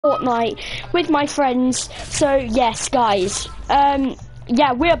Fortnite with my friends. So yes, guys.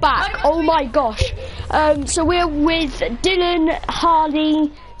 Yeah, we're back. Oh my gosh. So we're with Dylan,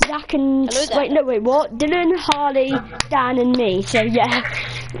 Harley, Zach, and wait, what? Dylan, Harley, Dan, and me. So yeah.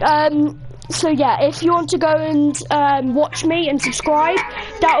 So yeah, if you want to go and watch me and subscribe,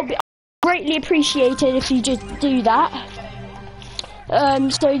 that would be greatly appreciated if you just do that.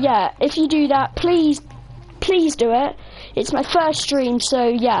 So yeah, if you do that, please do it. It's my first stream, so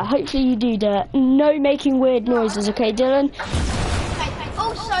yeah, hopefully you do that. No making weird noises, okay, Dylan?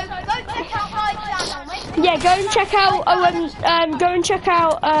 Also, go check out my channel. Yeah, go and check out,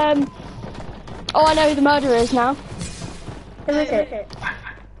 oh, I know who the murderer is now. Who is it?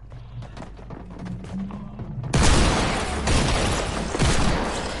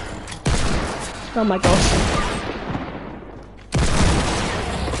 Oh my gosh.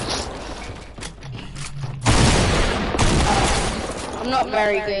 I'm not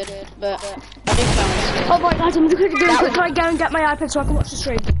very good, but I do sound. Oh my god, I'm gonna go and get my iPad so I can watch the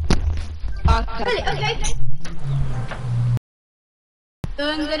stream. Okay. Really? Okay.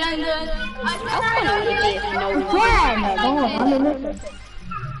 Dun, dun, dun, dun. How funny would it be if you know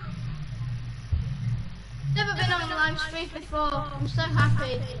Never been on a live stream before. I'm so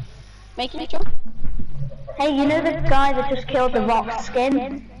happy. making a job? Hey, you know the guy that just killed the rock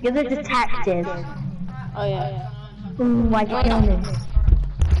skin? You're the detective. Oh yeah. Why you killing him?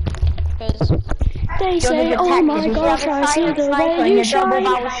 Because They say, oh my gosh, I see the way you shine.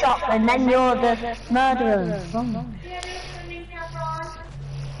 And then you're the murderer.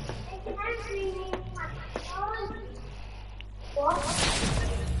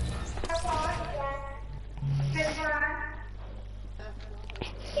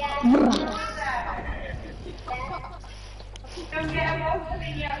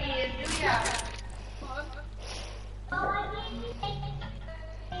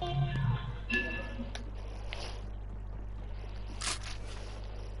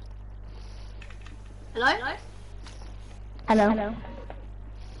 Hello? Hello.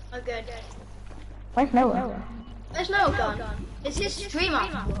 Oh, good. Where's Noah? There's Noah gone. It's his stream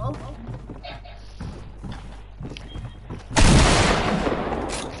after all.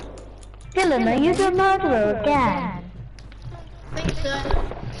 Dylan, are you the murderer again? I think so.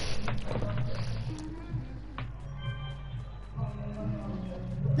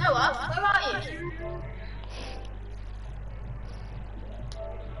 Noah, where are you?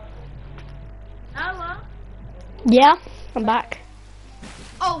 Noah? Yeah, I'm back.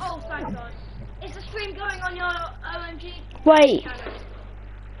 Oh, thank God. Is the stream going on your OMG? Wait. channel?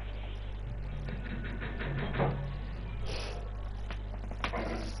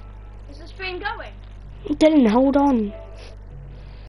 Is the stream going? Dylan, hold on.